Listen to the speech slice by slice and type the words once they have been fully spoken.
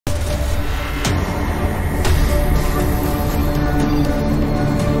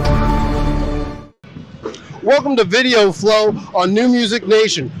Welcome to VideoFlow on New Music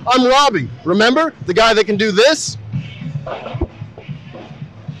Nation. I'm Robbie. Remember? The guy that can do this?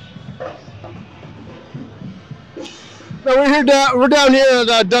 Now we're down here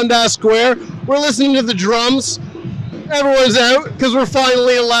at Dundas Square. We're listening to the drums. Everyone's out because we're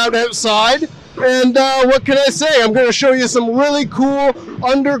finally allowed outside. And what can I say? I'm going to show you some really cool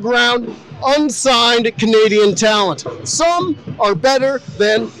underground, unsigned Canadian talent. Some are better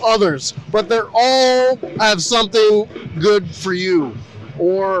than others, but they all have something good for you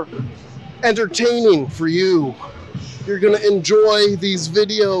or entertaining for you. You're going to enjoy these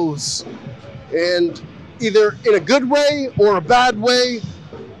videos, and either in a good way or a bad way,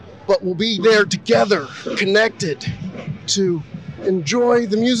 but we'll be there together, connected, to enjoy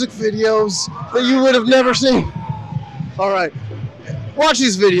the music videos that you would have never seen. All right, watch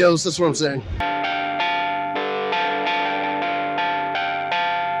these videos, that's what I'm saying.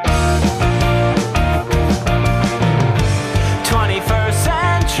 21st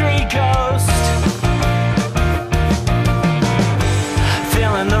century ghost,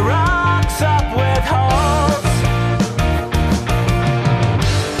 filling the rocks up with holes.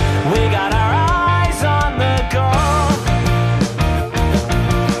 We got our eyes on the goal,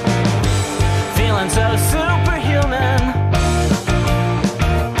 feeling so superhuman.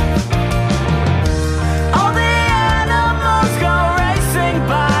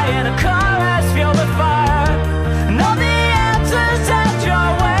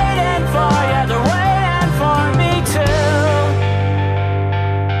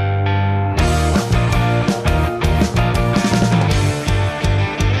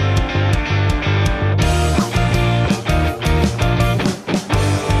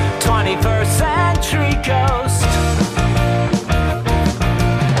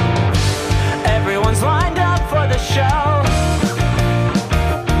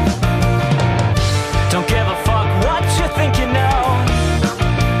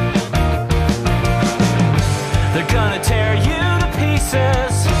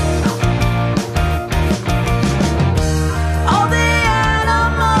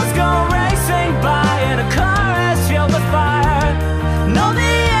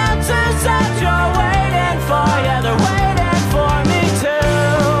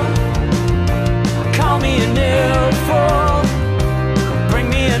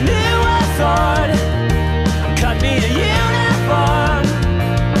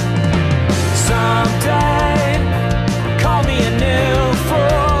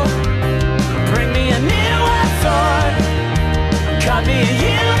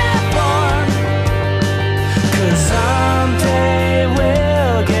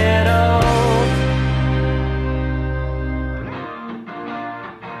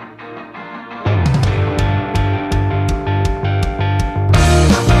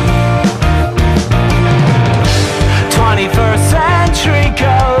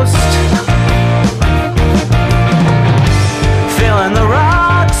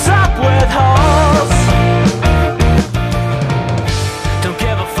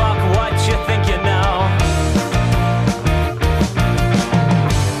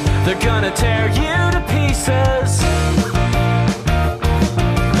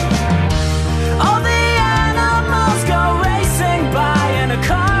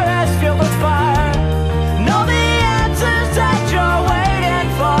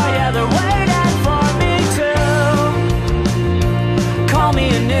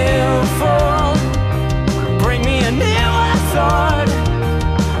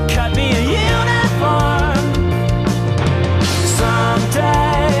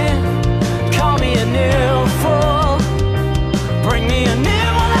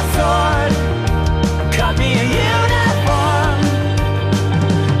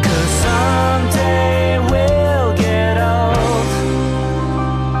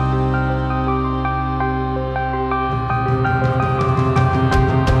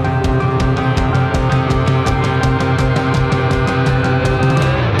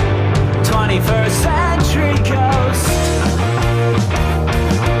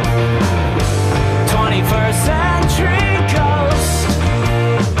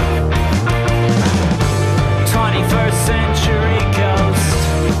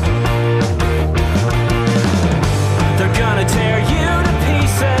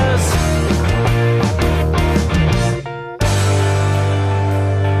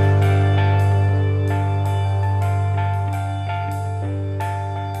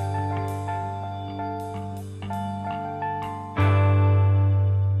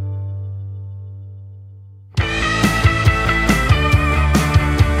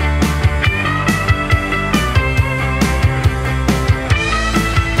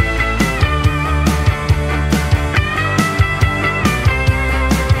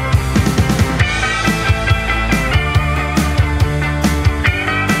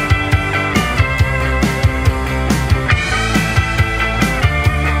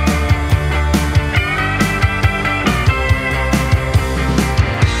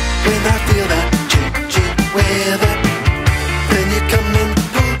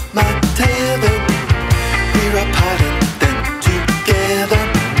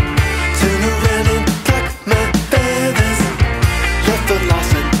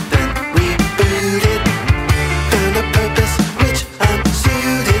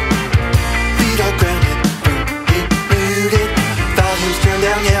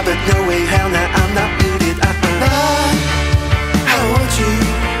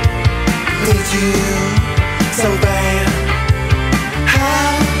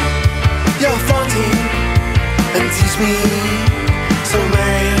 you're flaunting and tease me, so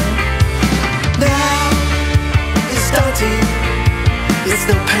man. Now it's starting, it's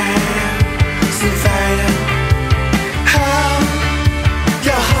no passing fire. How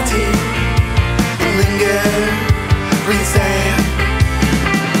you're haunting and lingering sand.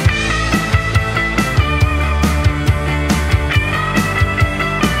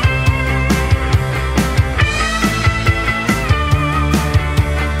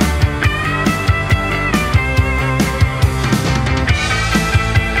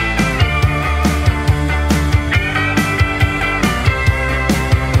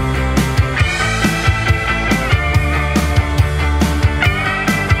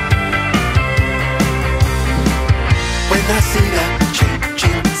 I see the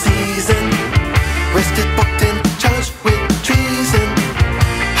changing season, rested, booked in, charged with treason.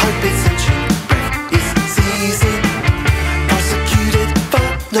 Heartbeat cinching, breath is seizing, prosecuted for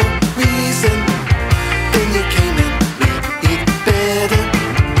no reason. Then you came and made it better.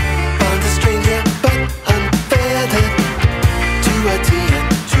 Found a stranger but unfettered, to a T and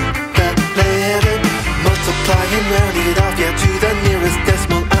to the letter. Multiply and round it off, yeah, to the nearest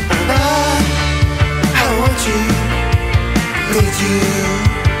decimal. I want you, need you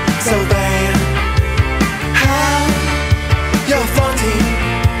so bad. How you're flaunting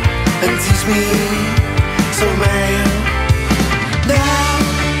and tease me, so man. Now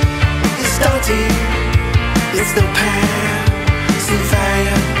it's starting, it's no passing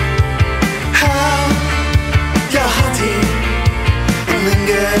fire. How you're haunting and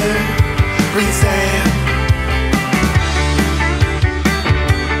lingering sand.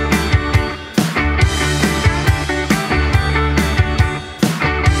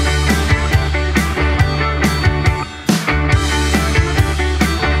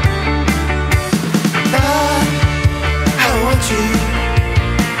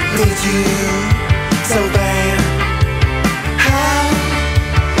 Need you so bad. How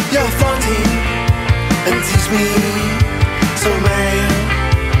you're flaunting and tease me, so man.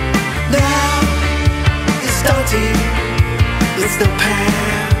 Now it's starting, it's no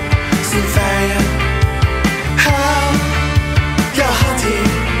passing fire. How you're haunting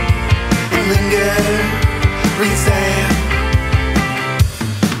and lingering sand.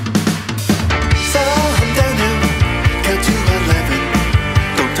 So I'm down now, count to 11.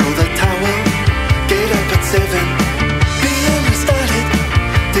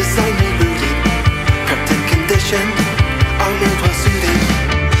 Design rooted, prepped and conditioned, armored well suited,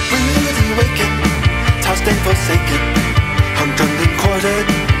 rudely awakened, tossed and forsaken, hung, drummed and quartered.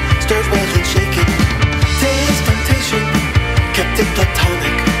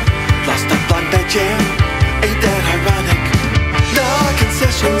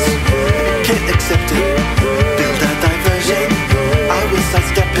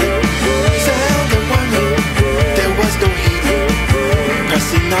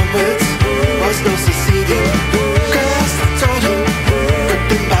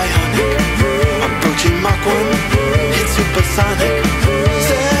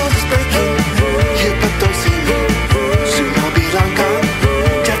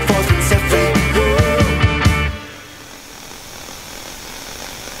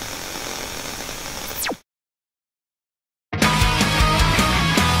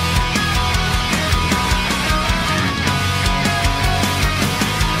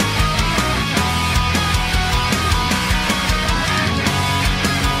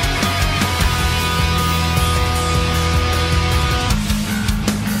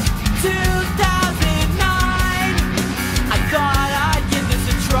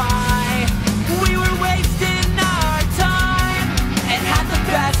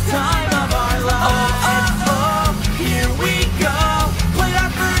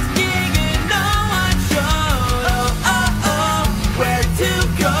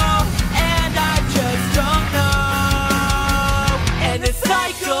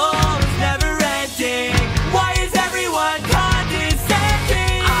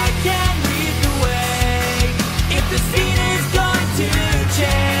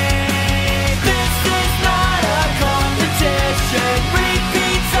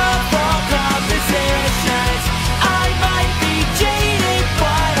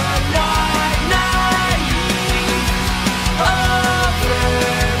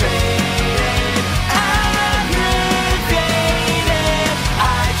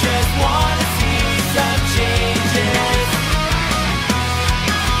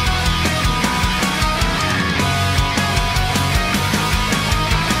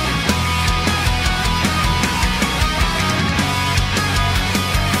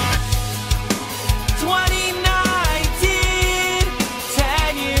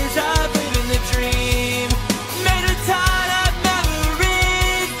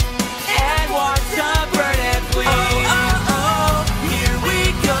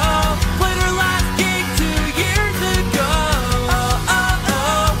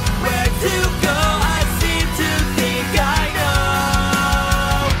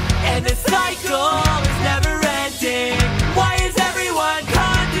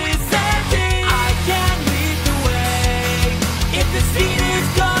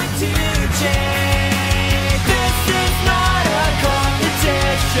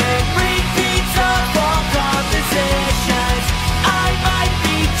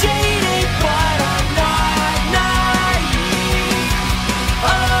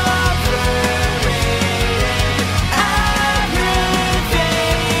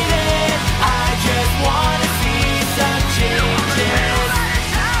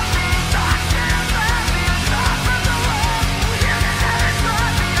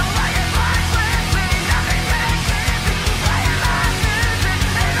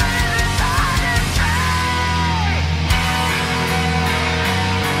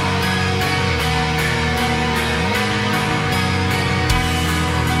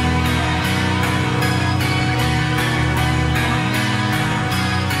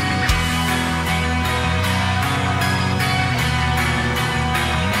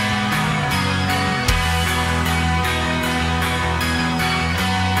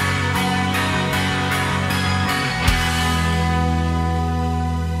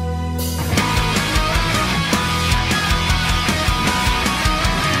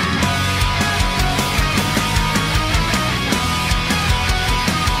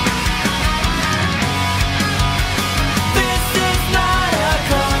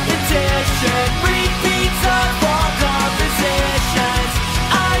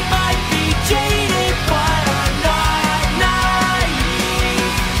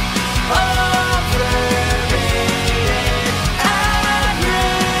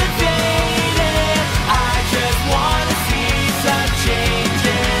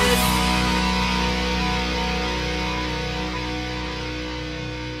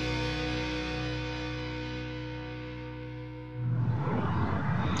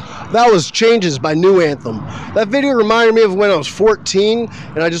 That was Changes by New Anthem. That video reminded me of when I was 14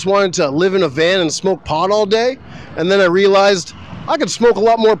 and I just wanted to live in a van and smoke pot all day. And then I realized I could smoke a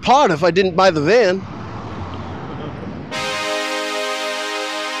lot more pot if I didn't buy the van.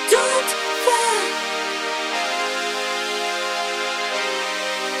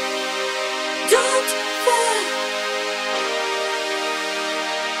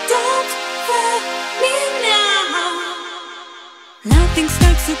 Nothing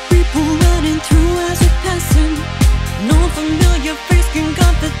starts to people running through as we're passing. No familiar face can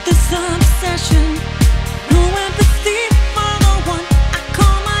comfort this obsession. No empathy for the one I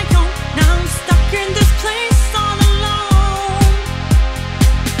call my own. Now I'm stuck in this place all alone.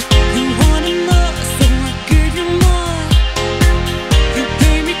 You wanted more, so I gave you more. You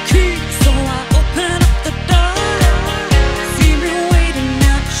gave me keys, so I opened up the door. See me waiting,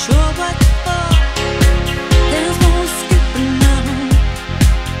 not sure what for. There's no escaping now.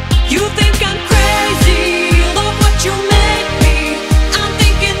 You think I'm crazy, look what you made me. I'm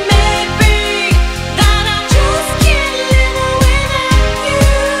thinking maybe that I just can't live without you.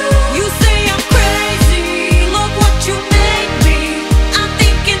 You say I'm crazy, look what you made me. I'm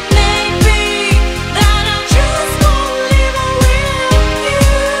thinking maybe that I just won't live without you.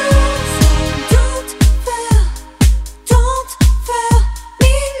 So don't fail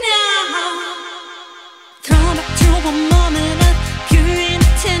me now. Throw back to a moment of pure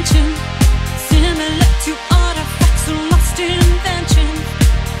intention, similar to artifacts of lost invention.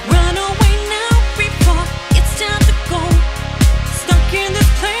 Run away now before it's time to go. Stuck in this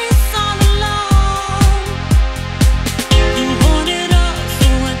place all alone. You wanted all, so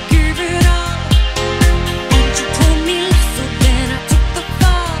I gave it all. And you told me less, so then I took the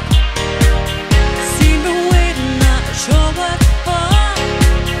fall. See me waiting, not sure what for.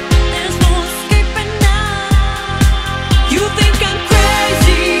 There's no escaping now. You think I'm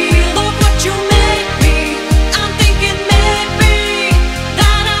crazy, look what you made me. I'm thinking maybe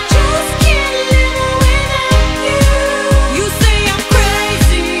that I just can't live without you. You say I'm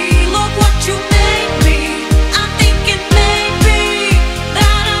crazy, look what you made me. I'm thinking maybe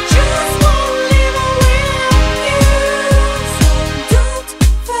that I just won't live without you. So don't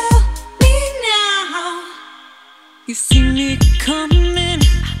fail me now. You see me coming,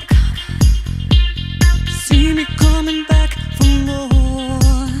 see me coming back for more,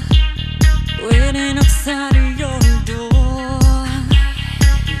 waiting outside of your door.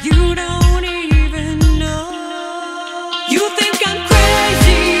 You don't even know. You think I'm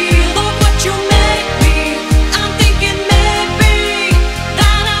crazy, look what you made me. I'm thinking maybe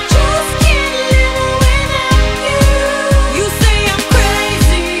that I just can't live without you. You say I'm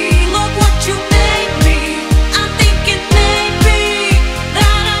crazy, look what you made me. I'm thinking maybe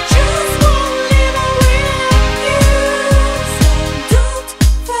that I just won't live without you. So don't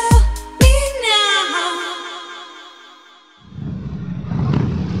fail me now.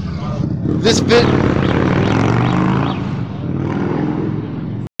 This bit,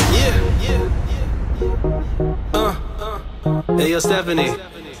 Hey, yo, Stephanie,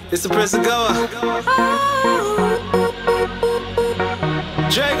 it's the Prince of Goa.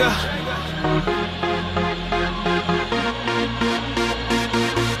 Drago.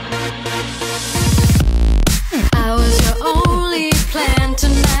 I was your only plan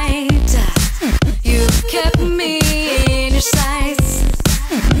tonight. You kept me in your sights,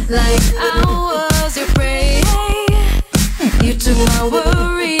 like I was your prey. You took my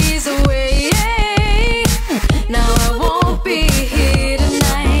worries away. Now I won't be here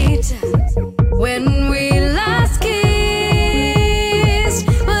tonight. When we last kissed,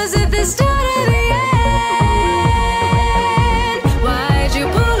 was it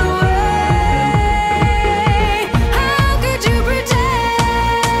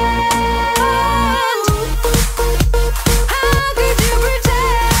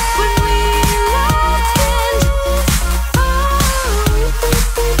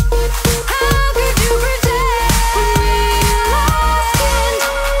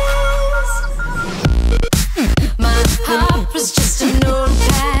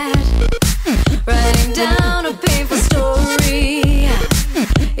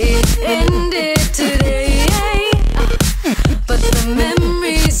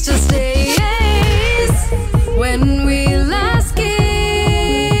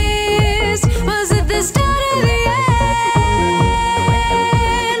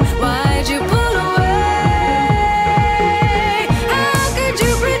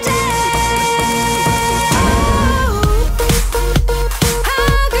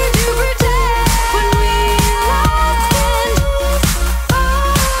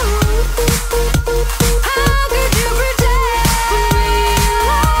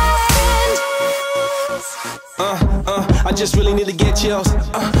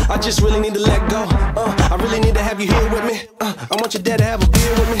just really need to let go. I really need to have you here with me. I want your dad to have a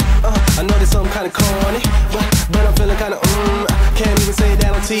beer with me. I know that's something kinda corny, but I'm feeling kinda can't even say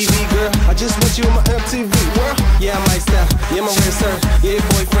that on TV, girl. I just want you in my MTV world. Yeah, I might style. Yeah, my red sir. Yeah, your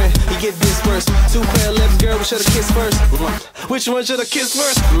boyfriend. You get this first. 2 pair of lips, girl. We should have kissed first. Which one should I kiss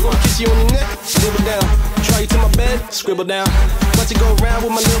first? Kiss you on the neck, scribble down. Try you to my bed, scribble down. Watch it go around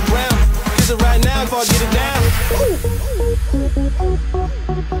with my little brown. Kiss it right now before I get it down.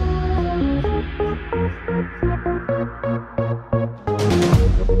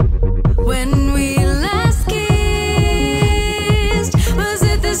 When we last kissed, was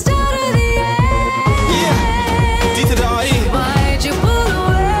it the start of the end? Yeah, D to the R-E. Why'd you pull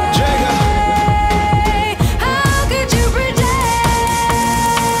away? Jagger. How could you pretend?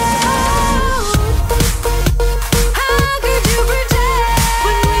 How could you pretend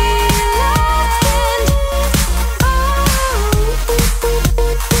when we last kissed?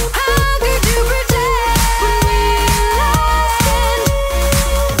 How could you pretend when we last kissed? How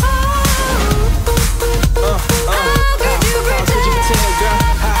could you pretend, girl?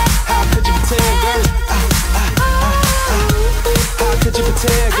 How could you pretend, girl? How could you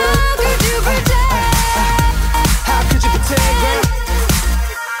pretend? How could you pretend, girl?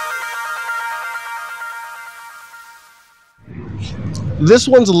 This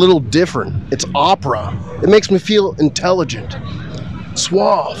one's a little different. It's opera. It makes me feel intelligent,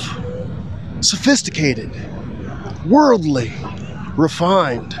 suave, sophisticated, worldly,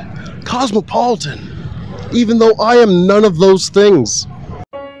 refined, cosmopolitan, even though I am none of those things.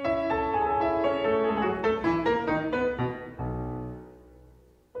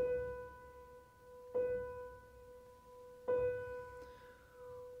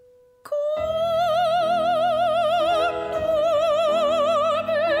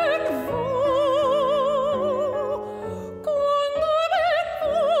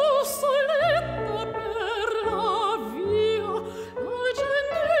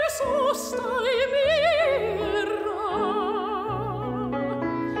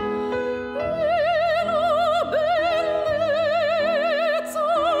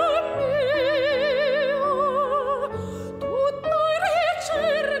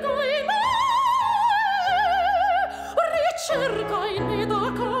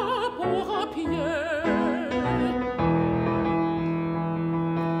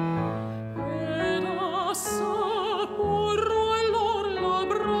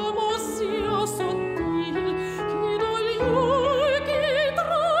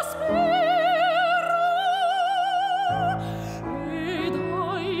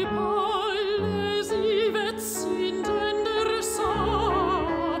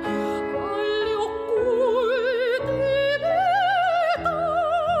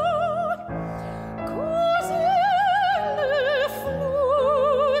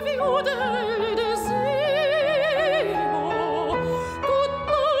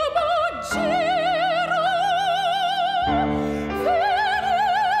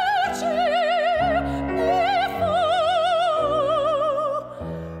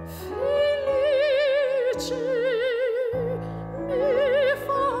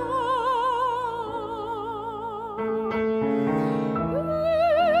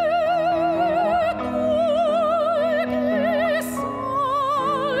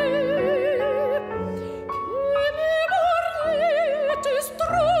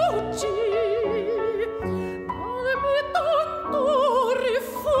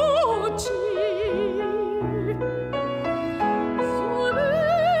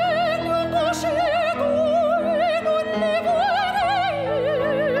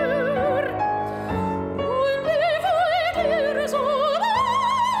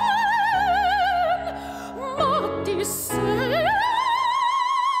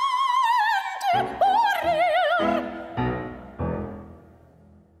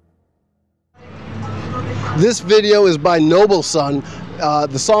 This video is by Noble Son.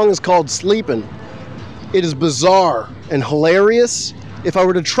 The song is called Sleepin'. It is bizarre and hilarious. If I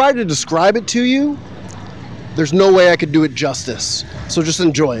were to try to describe it to you, there's no way I could do it justice. So just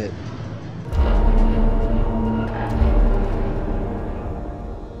enjoy it.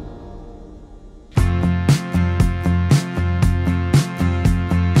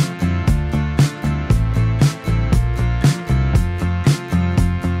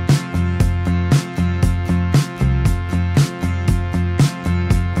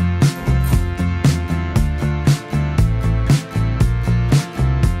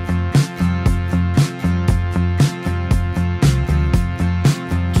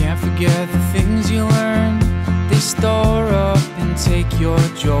 Forget the things you learn, they store up and take your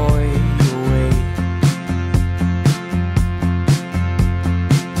joy away.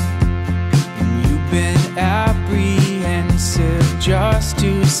 just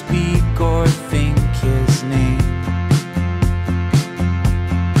to speak or think his name.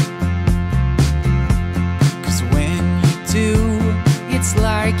 'Cause when you do, it's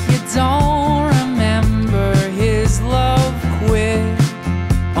like you don't remember his love quit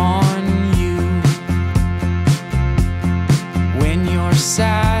on you. When you're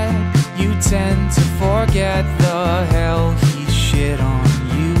sad, you tend to forget the hell he shit on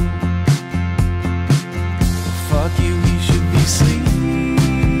you. Fuck you, we should be sleeping.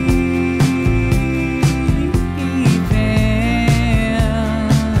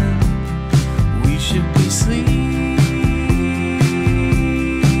 We should be sleeping.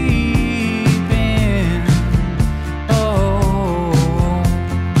 Oh,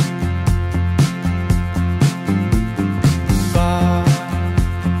 ba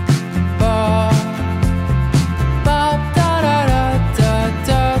ba ba da da da da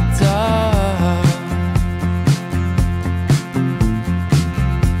da da.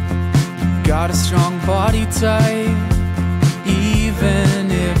 Got a strong body type,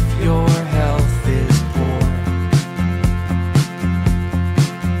 even if your health is poor.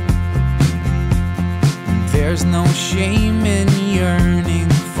 There's no shame in yearning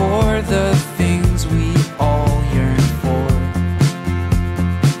for the things we all yearn for.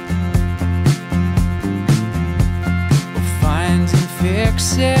 Finding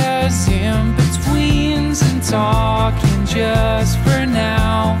fixes in betweens and talking just for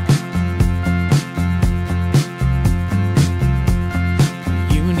now.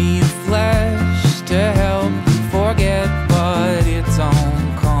 You need flesh to help forget, but it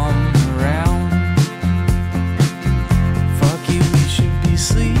don't come around. Fuck you, we should be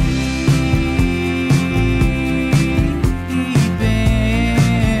sleeping.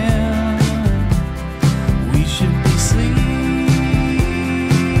 We should be sleeping.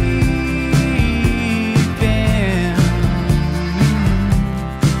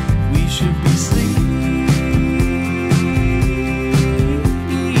 We should be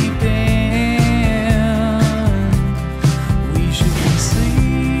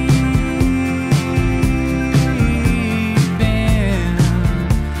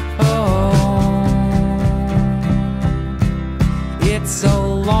It's a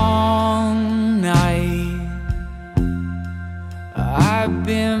long night. I've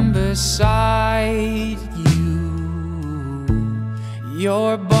been beside you.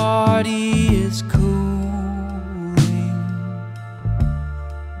 Your body is cooling,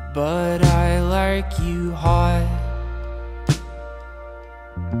 but I like you hot.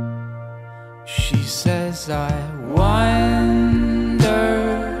 She says, I wonder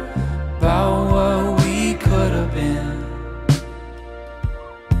about what we could have been.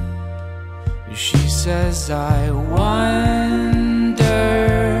 She says, I wonder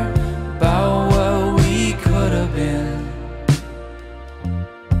about what we could have been.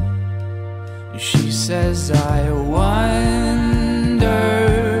 She says, I wonder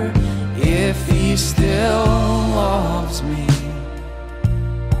if he still loves me.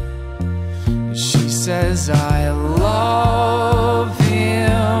 She says, I love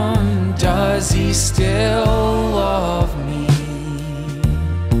him. Does he still love me?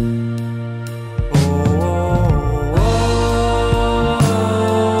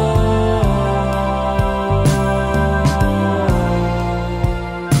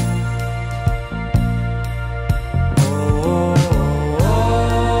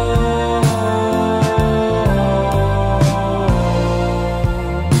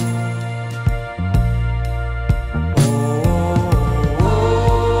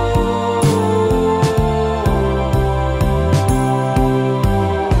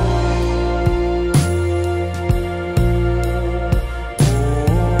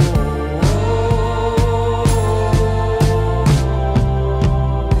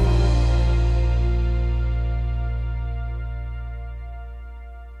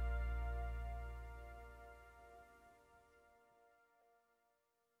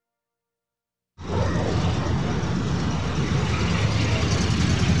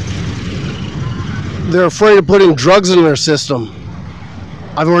 They're afraid of putting drugs in their system.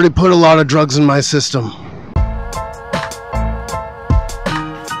 I've already put a lot of drugs in my system.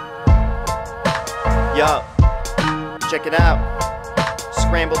 Yo, check it out.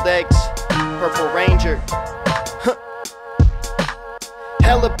 Scrambled eggs, Purple Ranger.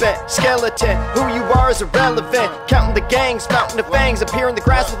 Hella bent, skeleton, who you are is irrelevant. Counting the gangs, fountain of fangs, appear in the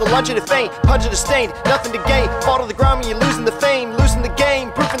grass with a lunge of the faint. Punch of the stain, nothing to gain. Fall to the ground when you're losing the fame. Losing the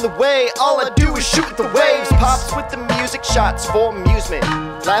game, proving the way. All I do is shoot the waves. Pops with the music, shots for amusement.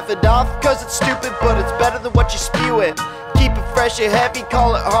 Laugh it off, cause it's stupid, but it's better than what you spew it. Keep it fresh and heavy,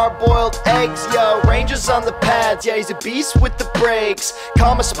 call it hard-boiled eggs, yo. Rangers on the pads, yeah, he's a beast with the brakes.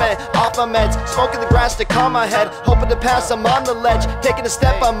 Karma spent off my meds, smoking the grass to calm my head. Hoping to pass, I'm on the ledge, taking a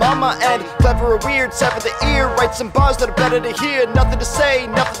step, I'm on my end. Clever or weird, sever the ear, write some bars that are better to hear. Nothing to say,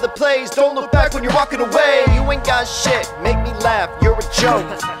 nothing that plays, don't look back when you're walking away. You ain't got shit, make me laugh, you're a joke.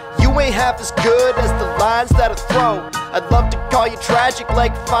 You ain't half as good as the lines that I throw. I'd love to call you tragic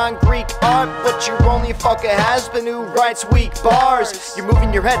like fine Greek art, but you're only a fucking has-been who writes weak bars. You're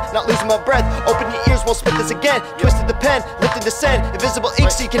moving your head, not losing my breath. Open your ears, won't spit this again. Twisted the pen, lifting the send. Invisible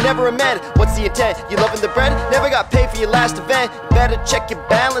ink so you can never amend. What's the intent? You loving the bread? Never got paid for your last event. Better check your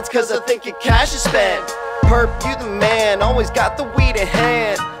balance, cause I think your cash is spent. Perp, you the man, always got the weed in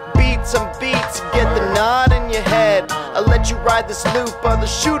hand. Beats on beats, get the nod in your head. I let you ride this loop, other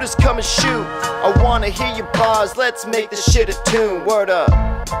shooters come and shoot. I wanna hear your bars, let's make this shit a tune. Word up.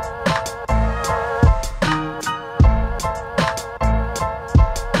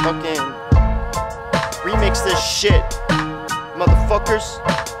 Fucking remix this shit, motherfuckers.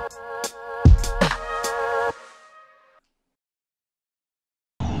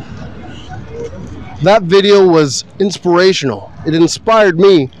 That video was inspirational. It inspired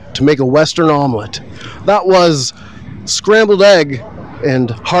me to make a Western omelet. That was scrambled egg and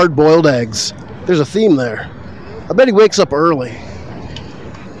hard-boiled eggs. There's a theme there. I bet he wakes up early.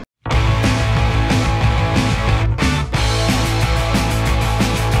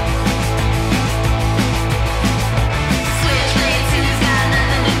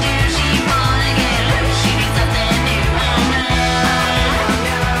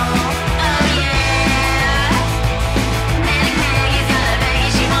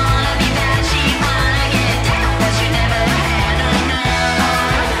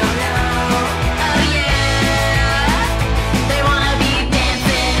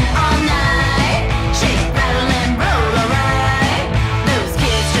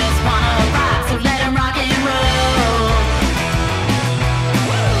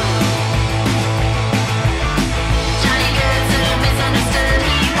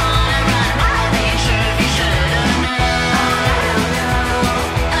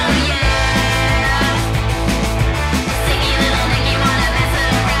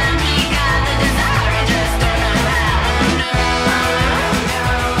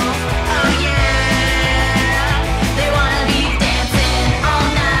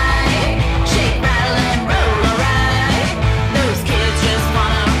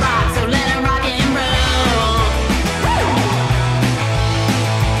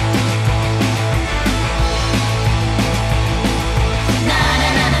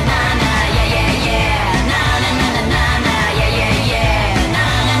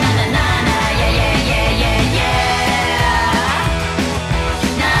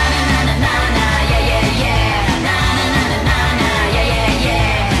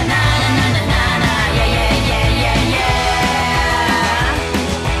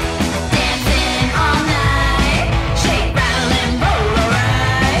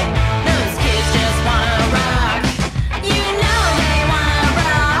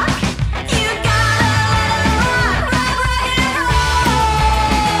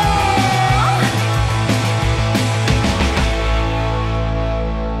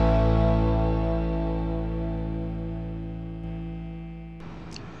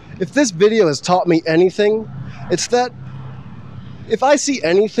 If this video has taught me anything, it's that if I see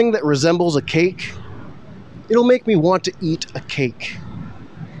anything that resembles a cake, it'll make me want to eat a cake.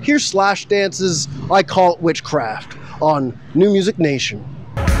 Here's Slash Dance's I Call It Witchcraft on New Music Nation.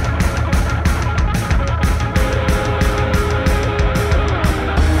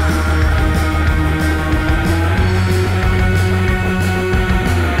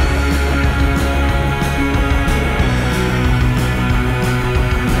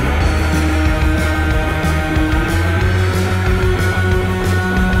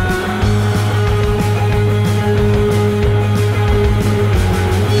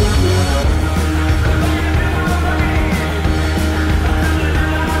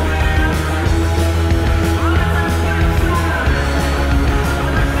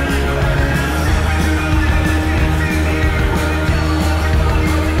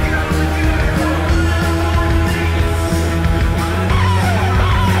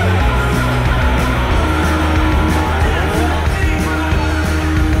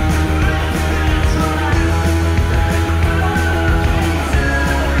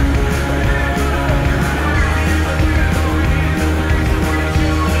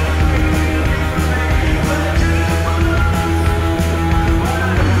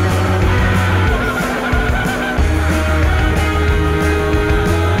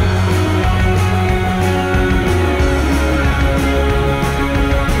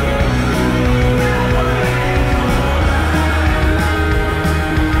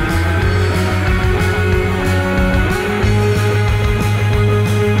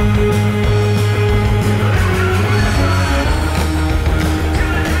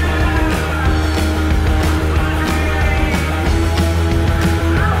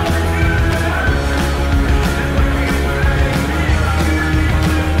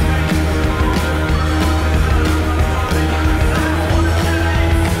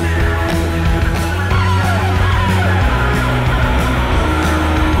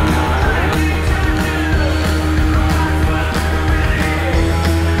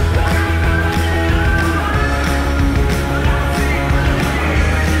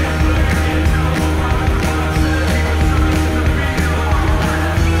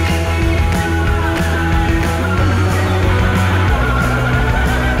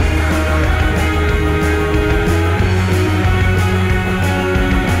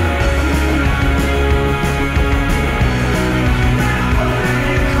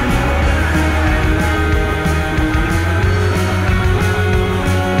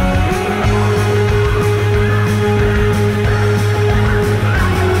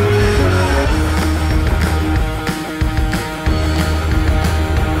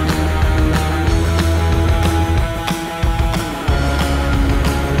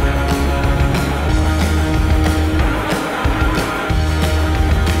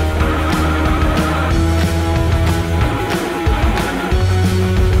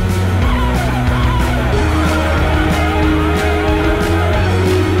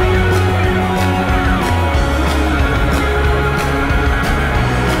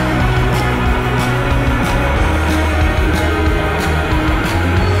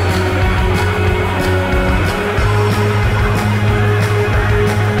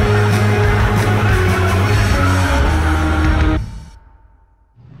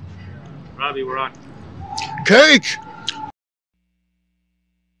 cake.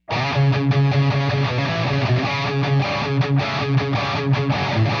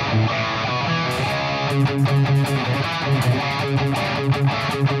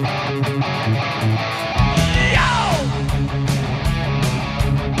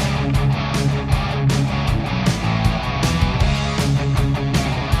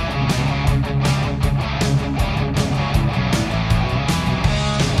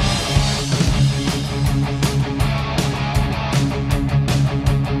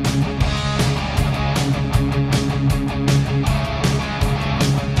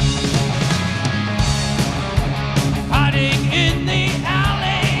 Hiding in the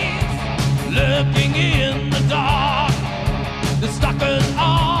alleys, lurking in the dark. The stalkers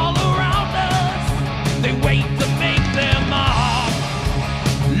all around us, they wait to make their mark.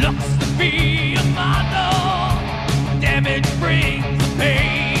 Looks to be a model, damage brings the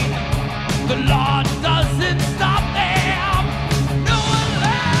pain. The law doesn't stop them, no one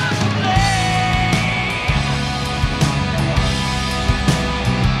left to blame.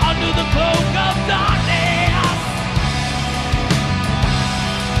 Under the cloak of darkness,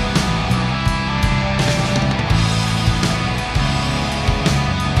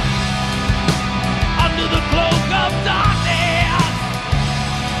 under the cloak of darkness.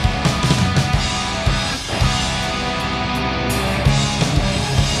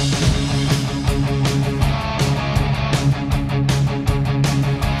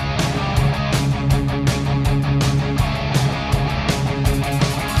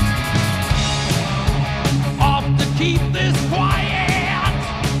 Off to keep this quiet,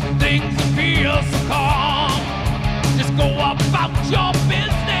 things appear so calm. Just go about your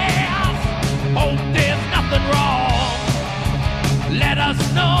business, hope there's nothing wrong. Let us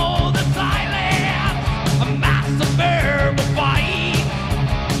know the silence, a massive verbal fight.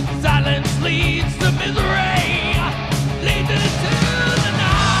 Silence leads to misery, leads us to the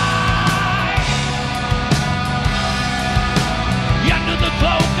night. Under the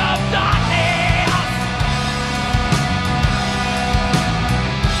cloak of darkness,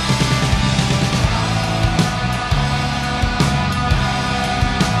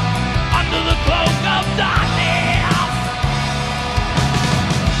 under the cloak of darkness.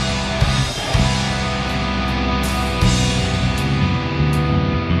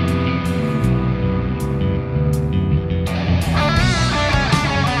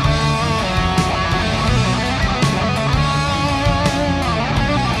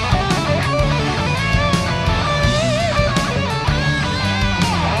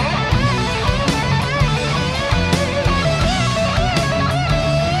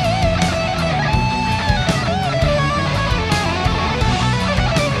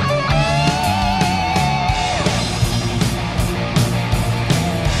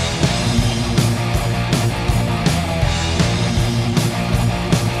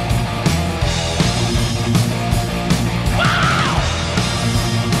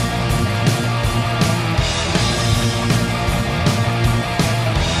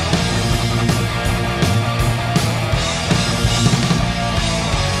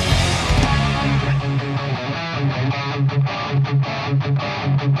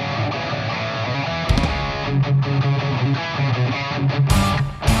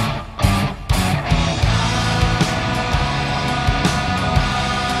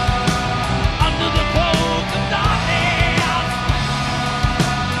 Under the cloak of darkness.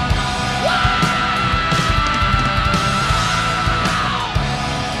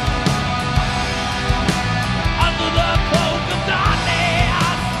 Under the cloak of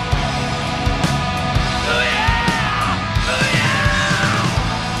darkness. Oh yeah, oh yeah.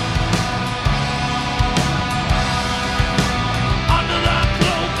 Under the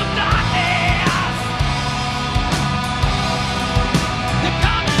cloak of darkness. They're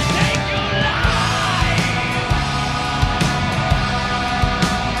gonna take your life.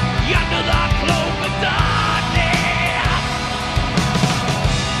 Under the cloak of darkness.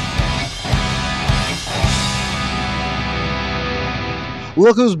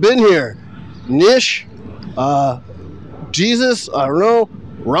 Look who's been here. Nish, Jesus, I don't know,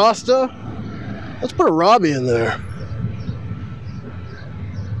 Rasta. Let's put a Robbie in there.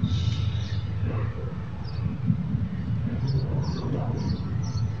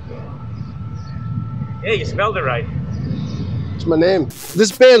 Yeah, you spelled it right. It's my name.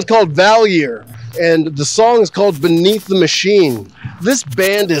 This band's called Valier, and the song is called Beneath the Machine. This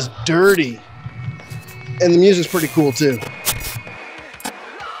band is dirty, and the music's pretty cool too.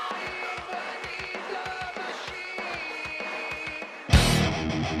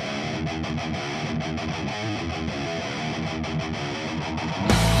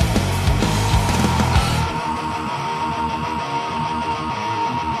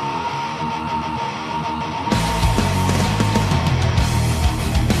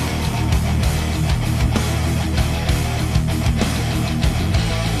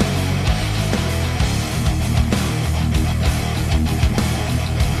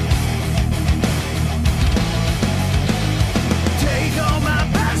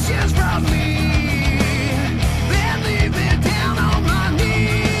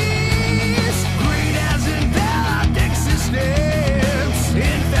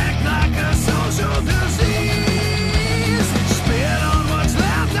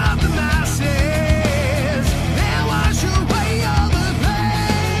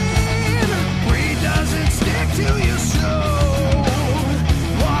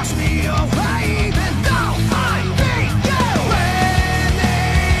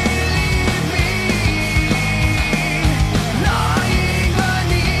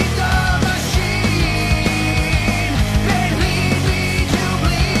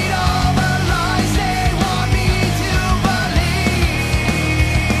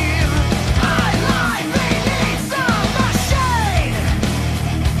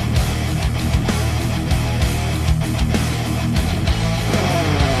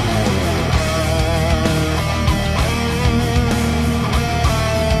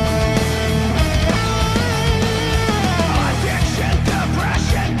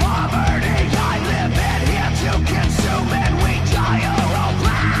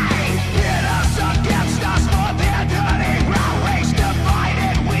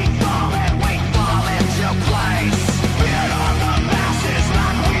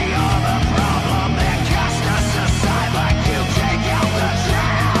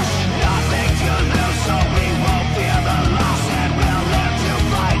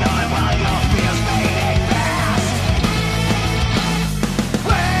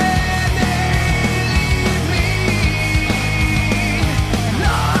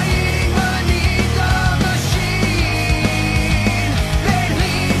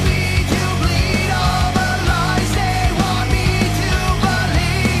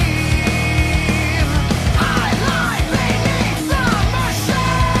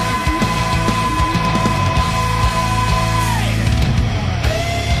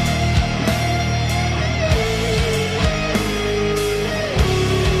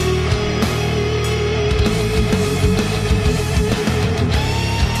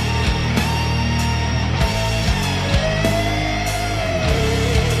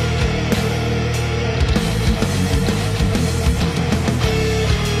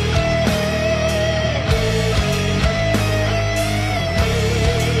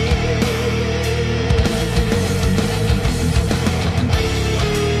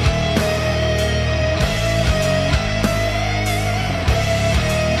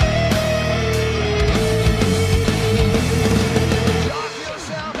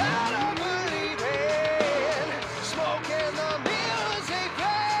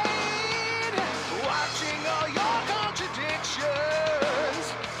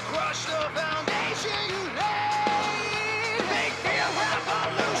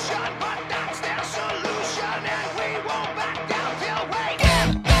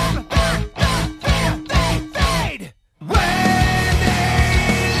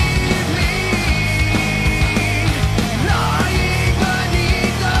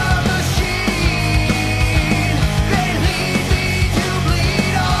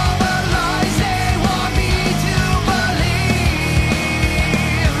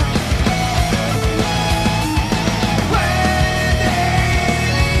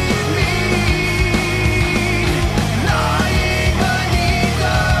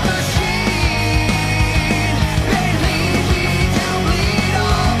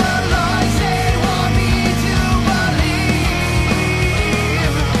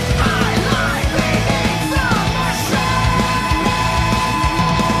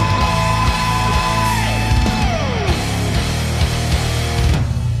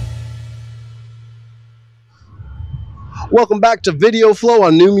 Welcome back to VideoFlow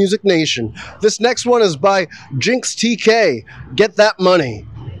on New Music Nation. This next one is by Jinx TK, Get That Money.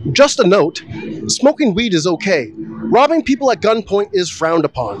 Just a note, smoking weed is okay. Robbing people at gunpoint is frowned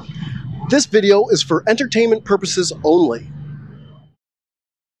upon. This video is for entertainment purposes only.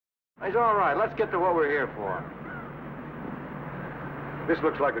 It's all right. Let's get to what we're here for. This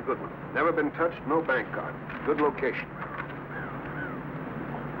looks like a good one. Never been touched, no bank card. Good location.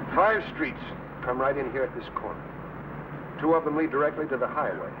 5 streets come right in here at this corner. 2 of them lead directly to the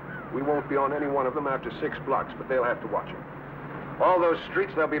highway. We won't be on any one of them after 6 blocks, but they'll have to watch it. All those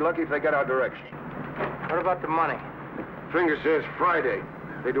streets, they'll be lucky if they get our direction. What about the money? Finger says Friday.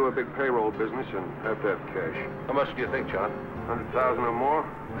 They do a big payroll business and have to have cash. How much do you think, John? 100,000 or more?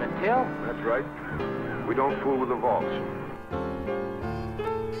 The till? That's right. We don't fool with the vaults.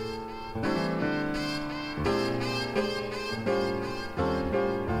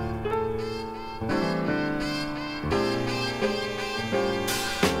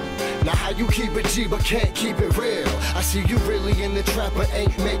 You keep it G but can't keep it real. I see you really in the trap but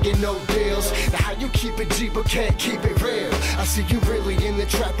ain't making no deals. Now how you keep it G but can't keep it real. I see you really in the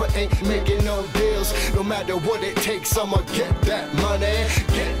trap but ain't making no deals. No matter what it takes, I'ma get that money.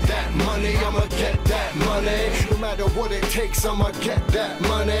 Get that money, I'ma get that money. No matter what it takes, I'ma get that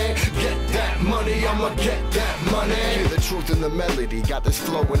money. Get that money, I'ma get that money. Hear the truth in the melody, got this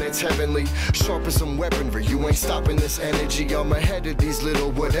flow and it's heavenly. Sharp as some weaponry, you ain't stopping this energy. I'm ahead of these little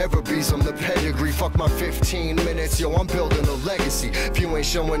whatever bees. I'm the pedigree, fuck my 15 minutes, yo, I'm building a legacy. If you ain't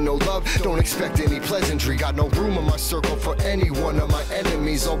showing no love, don't expect any pleasantry. Got no room in my circle for any one of my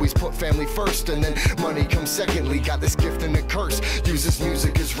enemies. Always put family first and then money comes secondly. Got this gift and a curse, use this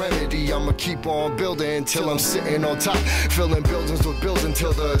music as remedy. I'ma keep on building until I'm sitting on top. Filling buildings with bills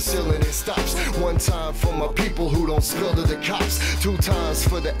until the ceiling it stops. 1 time for my people who don't spill to the cops. 2 times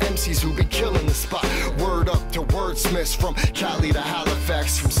for the MCs who be killing the spot. Word up to wordsmiths from Cali to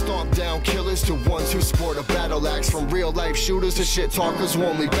Halifax. From stomp down killers to ones who sport a battle axe. From real life shooters to shit talkers who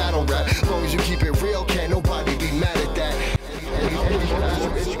only battle rap. As long as you keep it real, can't nobody be mad at that.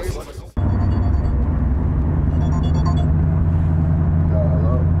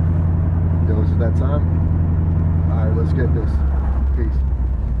 Hello? Yo, is it that time? Alright, let's get this. Peace.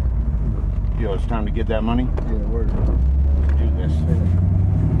 Yo, it's time to get that money? Yeah, word. Let's do this.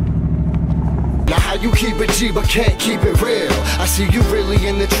 Now how you keep it G but can't keep it real. I see you really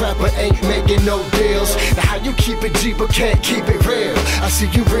in the trap but ain't making no deals. Now how you keep it G but can't keep it real. I see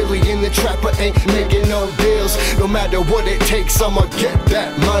you really in the trap but ain't making no deals. No matter what it takes, I'ma get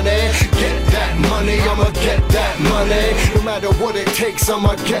that money. Get that money, I'ma get that money. No matter what it takes,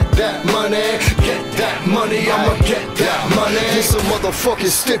 I'ma get that money. Get that money, I'ma get that money. This a motherfucking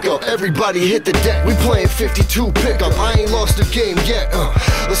stick up, everybody hit the deck. We playing 52 pickup, I ain't lost the game yet.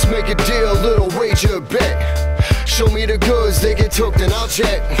 Let's make a deal, little wager a bet. Show me the goods, they get took, then I'll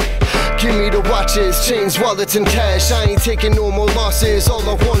check. Give me the watches, chains, wallets, and cash. I ain't taking no more losses, all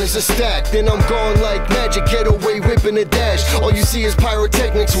I want is a stack. Then I'm gone like magic, get away, whipping a dash. All you see is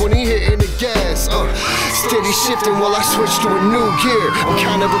pyrotechnics when he hitting the gas. Steady shifting while I switch to a new gear. I'm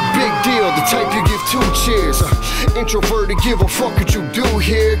kind of a big deal, the type you give 2 cheers. Introverted, give a fuck what you do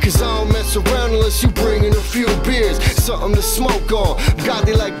here. Cause I don't mess around unless you bring in a few beers. Something to smoke on,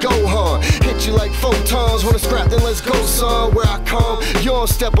 godly like Gohan. Hit you like photons, wanna scrap then let's go son. Where I come, you don't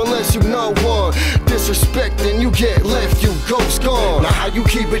step unless you know one. Disrespect then you get left, you ghost gone. Now how you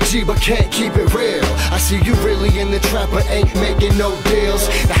keep it G but can't keep it real. I see you really in the trap but ain't making no deals.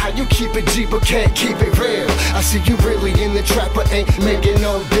 Now how you keep it G but can't keep it real. I see you really in the trap but ain't making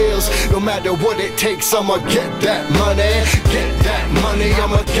no deals. No matter what it takes, I'ma get that money. Get that money,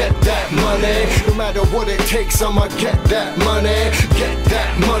 I'ma get that money. No matter what it takes, I'ma get that money. Get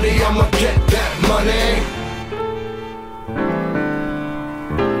that money, I'ma get that money.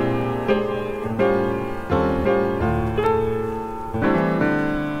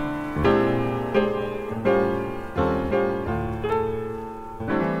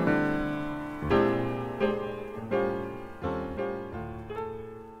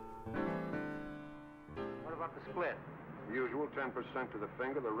 What about the split? Usual 10% to the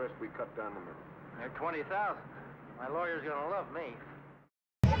finger, the rest we cut down the middle. They're 20,000. My lawyer's gonna love me.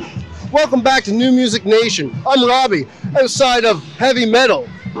 Welcome back to New Music Nation. I'm Robbie, outside of heavy metal.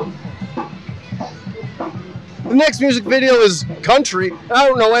 The next music video is country. I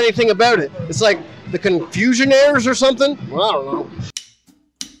don't know anything about it. It's like the Confusionaires or something? Well, I don't know.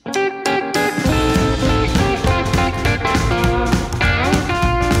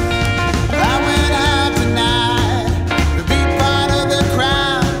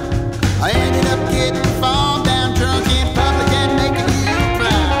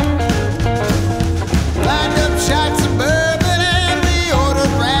 Shots of bourbon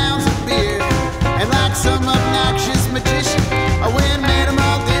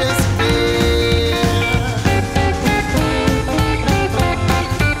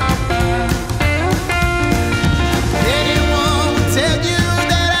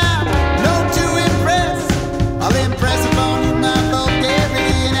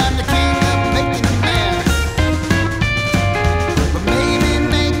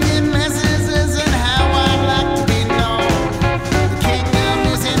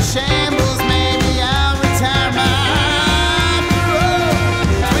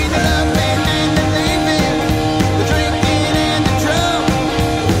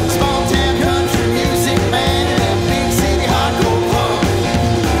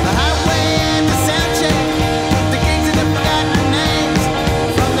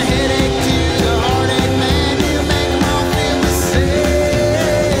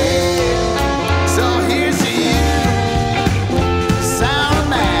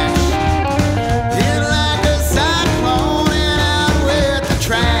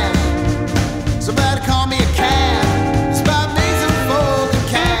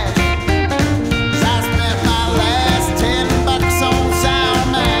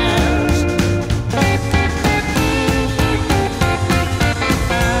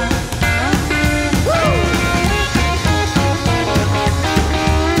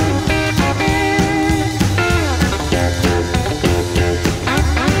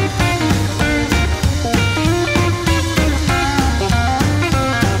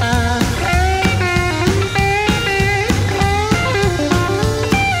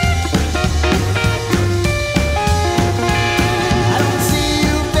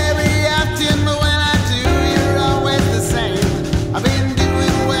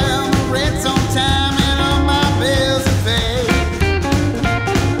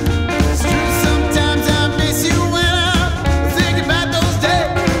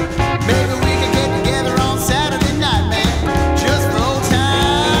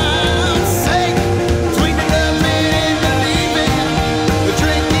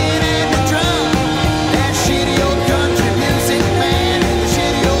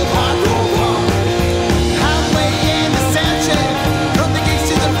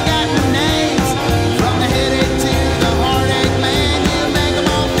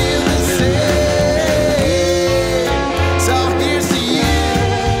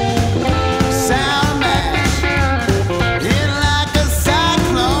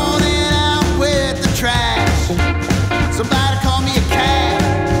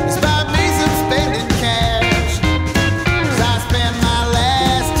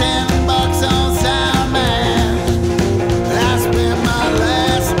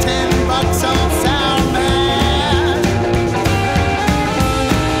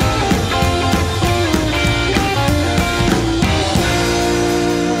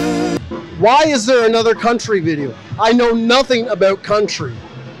Why is there another country video? I know nothing about country.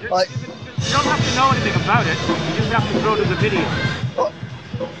 Like, You don't have to know anything about it. You just have to go to the video.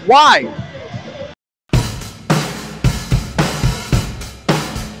 why?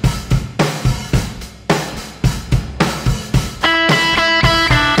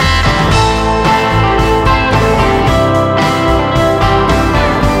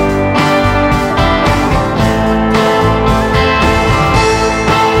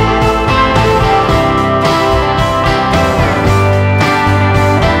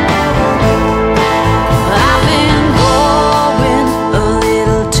 I've been going a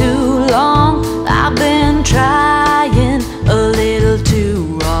little too long. I've been trying a little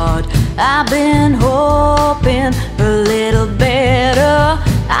too hard. I've been hoping a little better.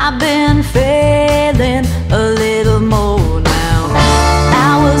 I've been failing a little more now.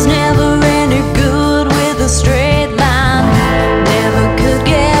 I was never any good with a straight line. Never could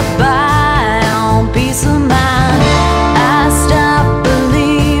get by on peace of mind. I stopped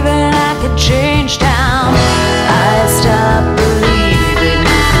believing I could change town. I stopped believing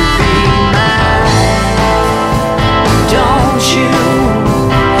you could be mine. Don't you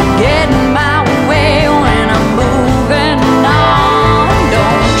get in my way when I'm moving on.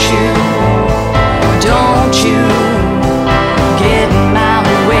 Don't you get in my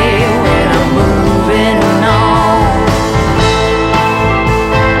way when I'm moving on.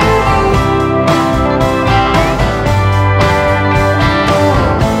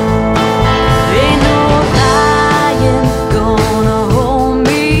 Ain't no lying gonna hold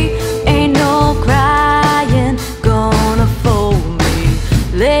me. Ain't no crying gonna fold me.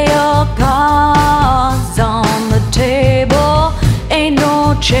 Lay your cards on the table. Ain't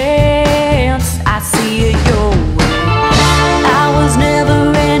no chance I see it your way. I was never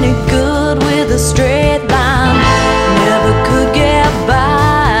any good with a straight line. Never could get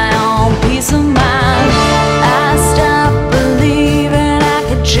by on peace of mind. I stopped believing I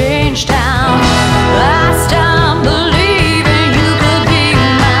could change town. I stopped believing you could be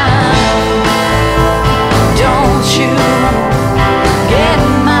mine. Don't you get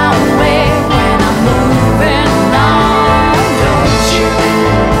in my way when I'm moving on.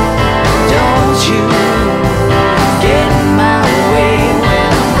 Don't you get in my way when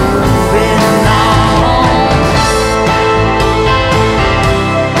I'm moving on.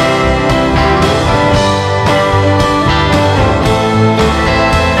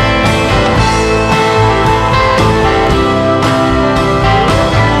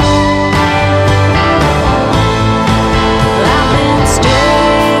 I've been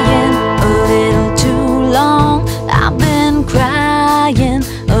staying a little too long. I've been crying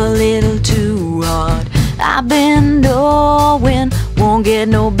a little too hard. I've been knowing won't get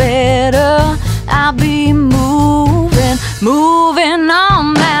no better. I'll be moving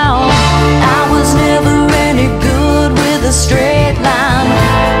on now. I was never any good with a straight line.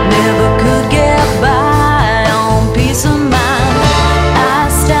 Never could get by on peace of mind. I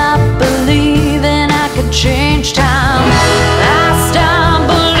stopped believing I could change time. I stopped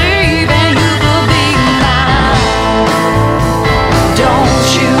believing you could be mine. Don't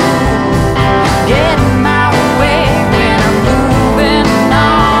you get in my way when I'm moving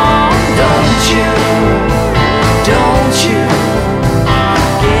on. Don't you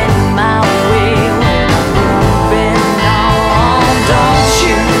get in my way when I'm moving on. Don't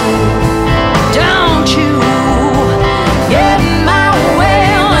you get in my way when I'm moving on. Don't you get in my way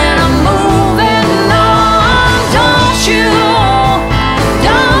when I'm moving on. Don't you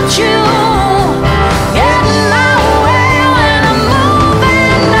get in my way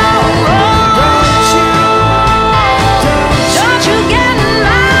moving on. Don't you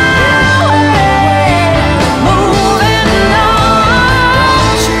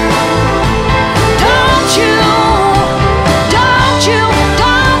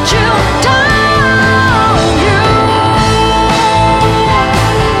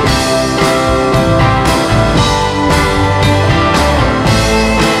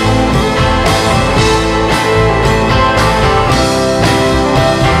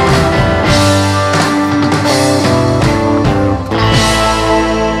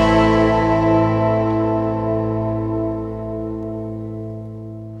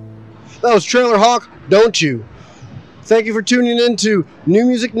That was Trailer Hawk, Don't You. Thank you for tuning in to New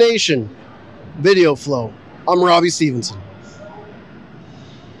Music Nation VideoFlow. I'm Robbie Stevenson.